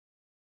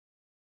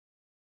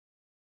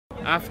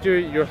After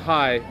you're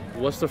high,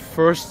 what's the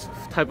first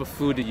type of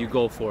food that you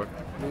go for?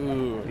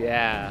 Ooh,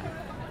 Yeah.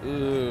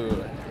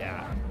 ooh,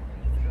 yeah.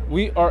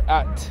 We are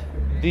at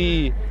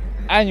the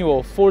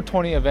annual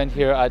 420 event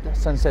here at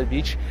Sunset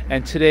Beach,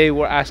 and today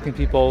we're asking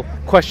people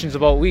questions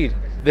about weed.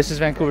 This is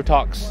Vancouver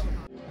Talks.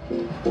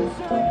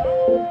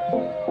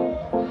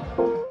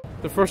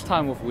 The first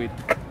time with weed.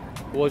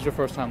 What was your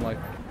first time like?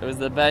 It was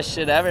the best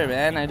shit ever,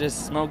 man. I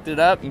just smoked it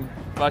up and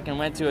fucking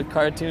went to a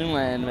cartoon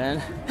land,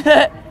 man.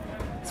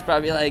 It's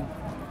probably like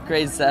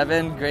grade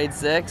 7, grade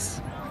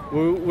 6.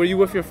 Were you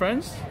with your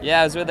friends?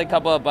 Yeah, I was with a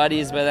couple of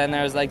buddies, but then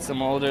there was like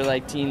some older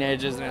like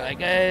teenagers, and they're like,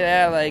 hey,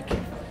 yeah, like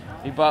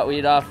we bought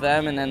weed off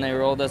them, and then they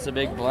rolled us a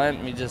big blunt,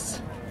 and we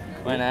just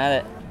went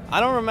at it.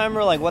 I don't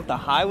remember like what the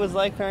high was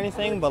like or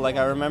anything, but like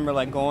I remember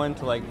like going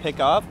to like pick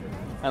up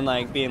and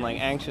like being like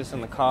anxious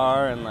in the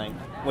car and like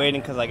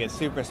waiting because like it's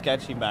super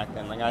sketchy back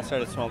then. Like I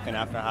started smoking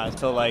after high,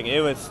 so like it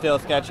was still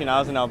sketchy, and I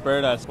was in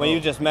Alberta. So when you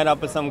just met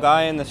up with some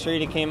guy in the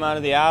street, he came out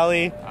of the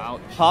alley,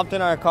 hopped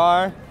in our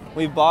car.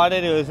 We bought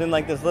it. It was in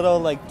like this little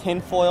like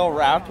tinfoil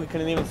wrap. We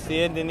couldn't even see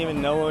it. Didn't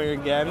even know what we were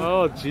getting.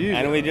 Oh, geez.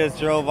 And we just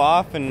drove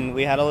off, and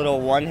we had a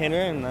little one hitter,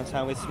 and that's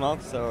how we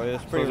smoked. So it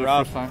was pretty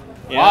rough.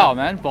 Yeah. Wow,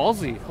 man,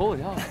 ballsy.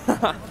 Holy hell.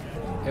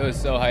 It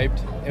was so hyped.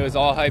 It was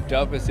all hyped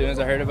up as soon as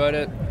I heard about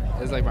it.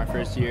 It was like my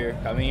first year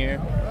coming here.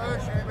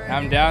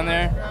 I'm down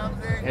there.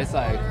 It's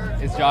like,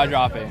 it's jaw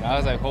dropping. I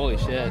was like, holy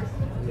shit,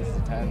 this is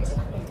intense.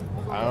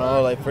 I don't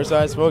know, like first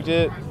time I smoked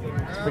it,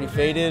 it's pretty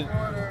faded,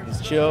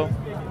 it's chill,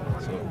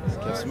 so just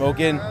kept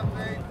smoking.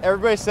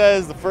 Everybody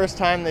says the first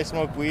time they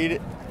smoke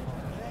weed,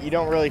 you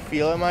don't really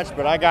feel it much,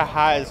 but I got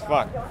high as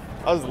fuck.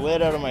 I was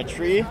lit out of my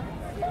tree.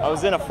 I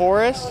was in a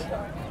forest.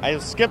 I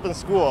was skipping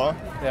school.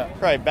 Yeah.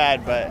 Probably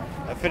bad, but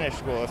I finished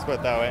school, let's put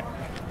it that way.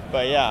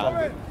 But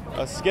yeah, I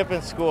was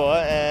skipping school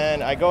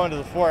and I go into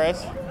the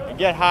forest, I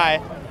get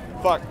high.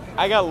 Fuck,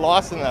 I got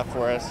lost in that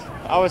forest.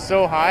 I was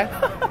so high.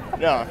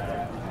 No.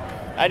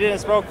 I didn't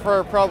smoke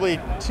for probably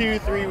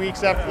 2-3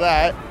 weeks after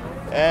that.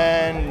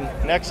 And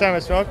next time I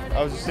smoked,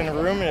 I was just in a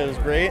room and it was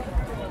great.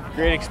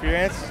 Great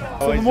experience.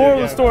 So the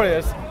moral of the story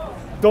is,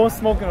 don't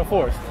smoke in a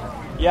forest.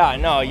 Yeah,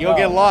 no, you'll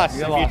get lost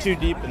if lost. you're too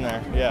deep in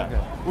there. Yeah.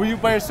 Okay. Were you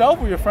by yourself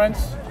or your friends?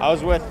 I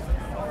was with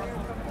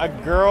a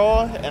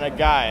girl and a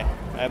guy,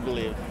 I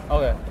believe.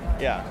 Okay.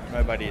 Yeah,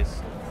 my buddies.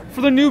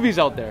 For the newbies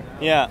out there,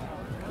 Yeah.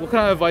 what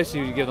kind of advice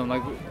do you give them?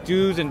 Like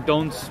do's and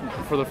don'ts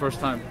for the first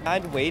time?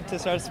 I'd wait to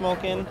start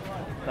smoking.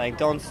 Like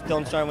don't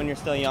start when you're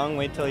still young.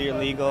 Wait till you're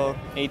legal,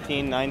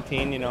 18,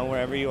 19, you know,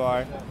 wherever you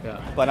are. Yeah.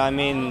 But I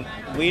mean,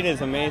 weed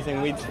is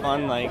amazing. Weed's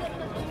fun. Like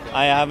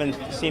I haven't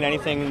seen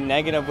anything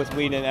negative with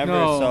weed ever.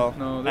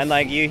 And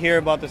like you hear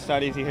about the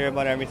studies, you hear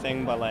about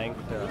everything, but like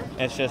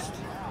it's just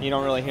you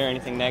don't really hear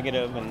anything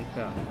negative, and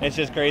it's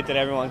just great that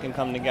everyone can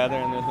come together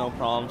and there's no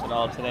problems at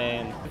all today.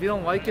 And if you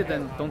don't like it,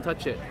 then don't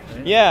touch it.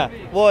 Right? yeah.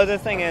 Well, the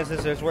thing is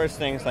there's worse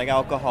things like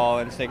alcohol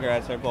and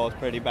cigarettes are both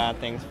pretty bad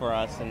things for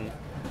us, and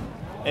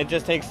it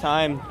just takes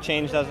time.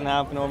 Change doesn't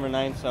happen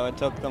overnight, so it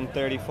took them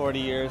 30, 40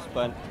 years,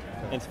 but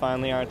it's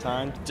finally our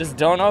time. Just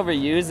don't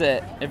overuse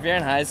it. If you're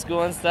in high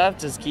school and stuff,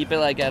 just keep it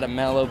like at a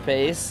mellow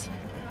pace,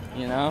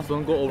 you know?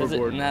 Don't go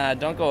overboard. Nah,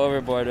 don't go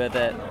overboard with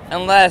it.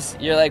 Unless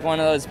you're like one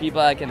of those people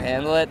that can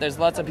handle it. There's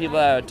lots of people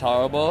that are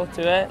tolerable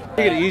to it.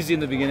 Take it easy in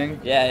the beginning.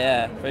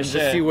 Yeah, for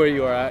sure. Just see where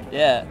you are at.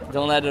 Yeah,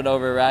 don't let it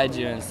override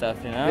you and stuff,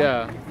 you know?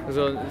 Yeah,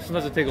 because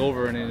sometimes it take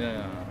over and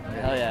then,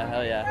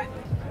 Hell yeah.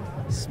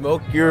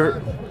 Smoke your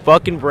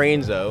fucking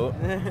brains out.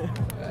 You're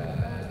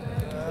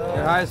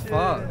high as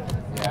fuck.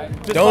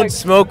 Don't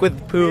smoke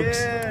with pooks.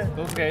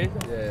 Okay.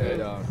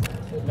 Yeah,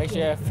 Make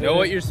sure you know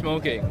what you're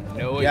smoking.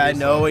 Know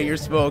What you're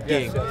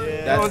smoking.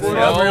 That's the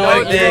Know number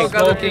what one you're thing.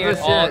 smoking at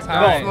all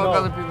times. Smoke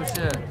other people's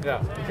shit.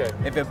 Yeah,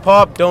 okay. If it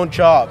pop, don't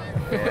chop.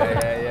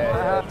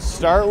 Yeah.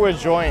 Start with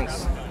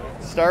joints.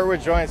 Start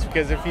with joints,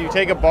 because if you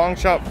take a bong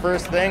chop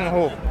first thing,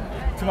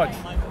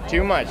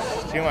 too much.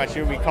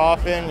 You'll be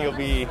coughing, you'll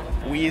be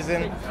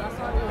wheezing.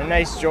 A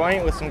nice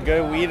joint with some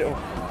good weed.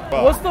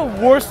 What's the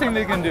worst thing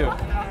they can do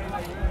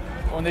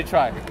when they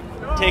try?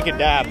 Take a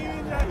dab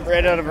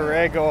right out of a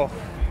rag.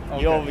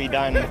 You'll be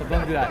done. So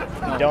don't do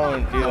that. No.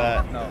 Don't do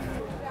that. No.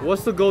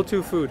 What's the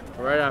go-to food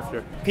right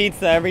after?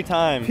 Pizza every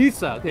time.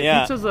 Pizza. Okay,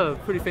 Yeah. Pizza's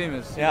pretty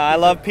famous. Yeah, I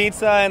love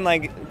pizza, and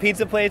like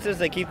pizza places,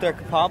 they keep their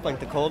pop like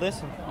the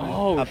coldest.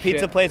 Oh, A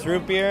pizza shit. place,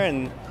 root beer,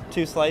 and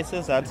 2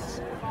 slices.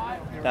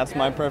 That's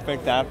my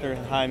perfect after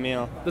high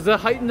meal. Does that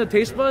heighten the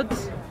taste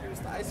buds?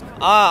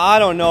 I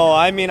don't know.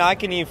 I mean, I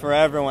can eat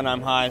forever when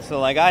I'm high, so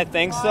like I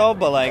think so,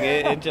 but like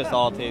it just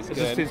all tastes good.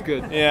 It just tastes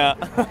good. Yeah.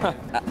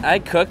 I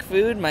cook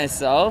food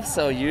myself,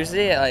 so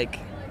usually like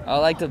I'll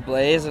like to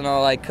blaze and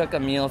I'll like cook a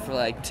meal for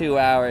like 2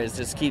 hours,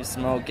 just keep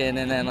smoking,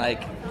 and then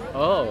like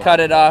Oh. cut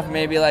it off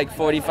maybe like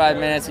 45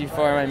 minutes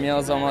before my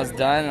meal's almost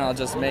done, and I'll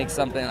just make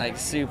something like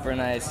super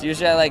nice.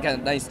 Usually I like a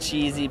nice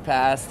cheesy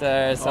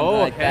pasta or something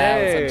like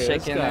that with some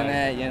chicken in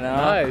it, you know?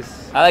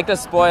 Nice. I like to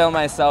spoil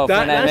myself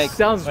when I make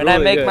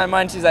good. my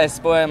munchies. I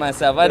spoil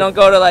myself. I don't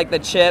go to like the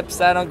chips.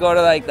 I don't go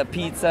to like the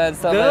pizza and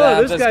stuff like that.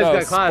 I this just guy's go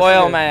got class,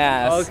 spoil man. my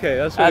ass. Okay,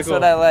 that's really cool.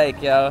 what I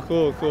like, yo.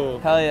 Cool.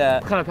 Hell yeah.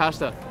 What kind of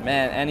pasta?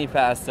 Man, any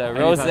pasta.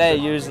 Rosé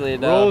usually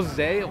though.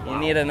 Rosé? Wow. You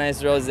need a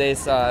nice rosé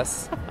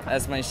sauce.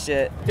 That's my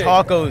shit.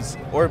 Tacos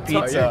or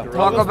pizza.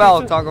 Taco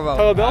Bell.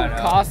 Taco Bell?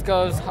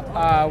 Costco's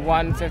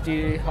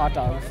 150 hot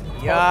dogs.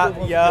 Yeah.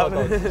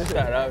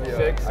 Shut up,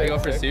 yo. I go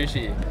for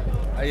sushi.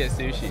 I get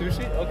sushi.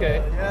 Sushi?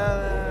 Okay.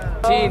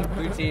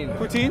 Poutine.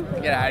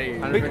 Poutine? Get out of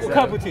here. What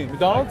kind of poutine?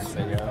 McDonald's?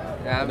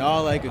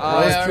 No, like a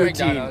Yeah,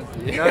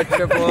 poutine. No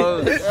triple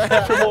O's.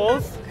 Triple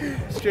O's?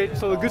 Straight,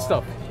 so the good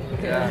stuff.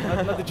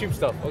 Yeah. Not the cheap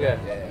stuff. Okay.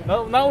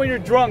 Not when you're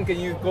drunk and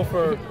you go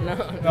for.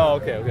 No.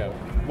 Okay.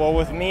 Well,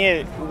 with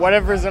me,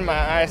 whatever's in my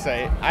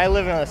eyesight. I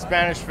live in a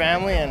Spanish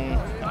family, and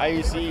I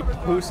used to eat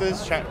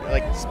pupusas,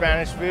 like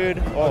Spanish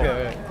food. Oh,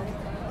 Okay.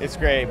 it's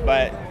great,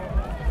 but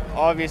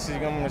obviously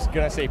I'm just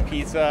gonna say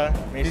pizza,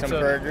 maybe some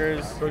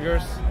burgers.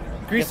 Burgers?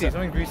 Greasy, Yes,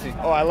 something greasy.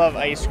 Oh, I love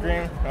ice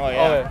cream. Oh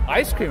yeah. Oh,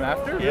 ice cream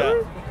after? Yeah.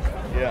 Really?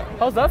 Yeah.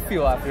 How's that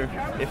feel after?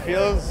 It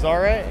feels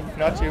alright,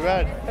 not too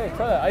bad. Hey,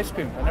 try that ice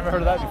cream. I never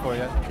heard of that before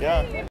yet.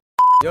 Yeah.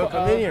 Yo,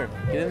 come in here.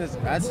 Get in this.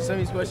 Answer some of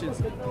these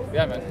questions.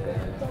 Yeah, man.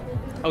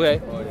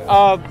 Okay.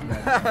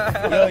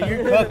 Yo,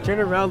 you're cooked. Turn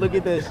around. Look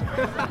at this.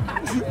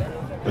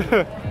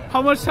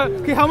 How much have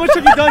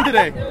you done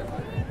today?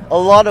 A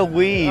lot of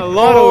weed. A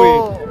lot of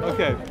weed.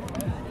 Okay.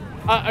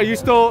 Are you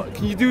still?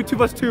 Can you do 2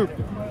 plus 2?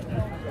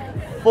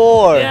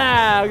 4.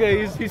 Yeah.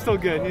 Okay. He's still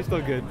good.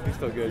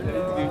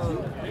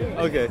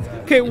 Okay.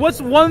 Okay.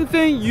 What's one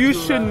thing you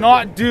should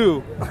not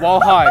do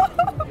while high?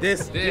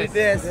 This.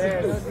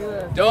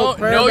 Don't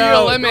know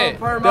your limit.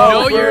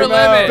 Know your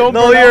limit. Don't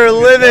Know burn out. your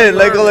limit.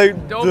 Like.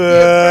 Don't be a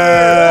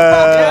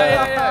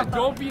yeah.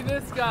 Don't be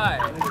this guy.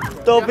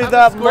 Don't be Have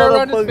that a square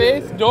on his motherfucker.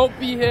 face. Don't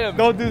be him.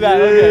 Don't do that.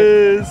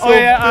 Okay. Yes, Oh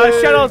yeah. so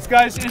Shoutouts,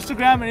 guys.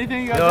 Instagram.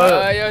 Anything you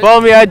guys?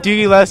 Follow me at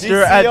Doogie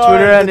Lester at DCR,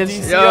 Twitter and the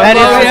Instagram. DCR. And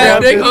Yeah,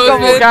 Instagram. Nick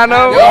Husband.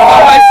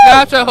 My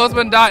Snapchat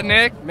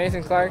husband.nick.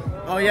 Mason Clark.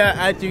 Oh yeah,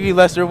 at Doogie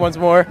Lester once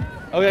more.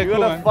 Okay. You Cool,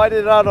 wanna man. find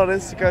it out on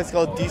Instagram? It's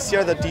called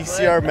DCR, the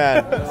DCR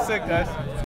man. Sick, guys.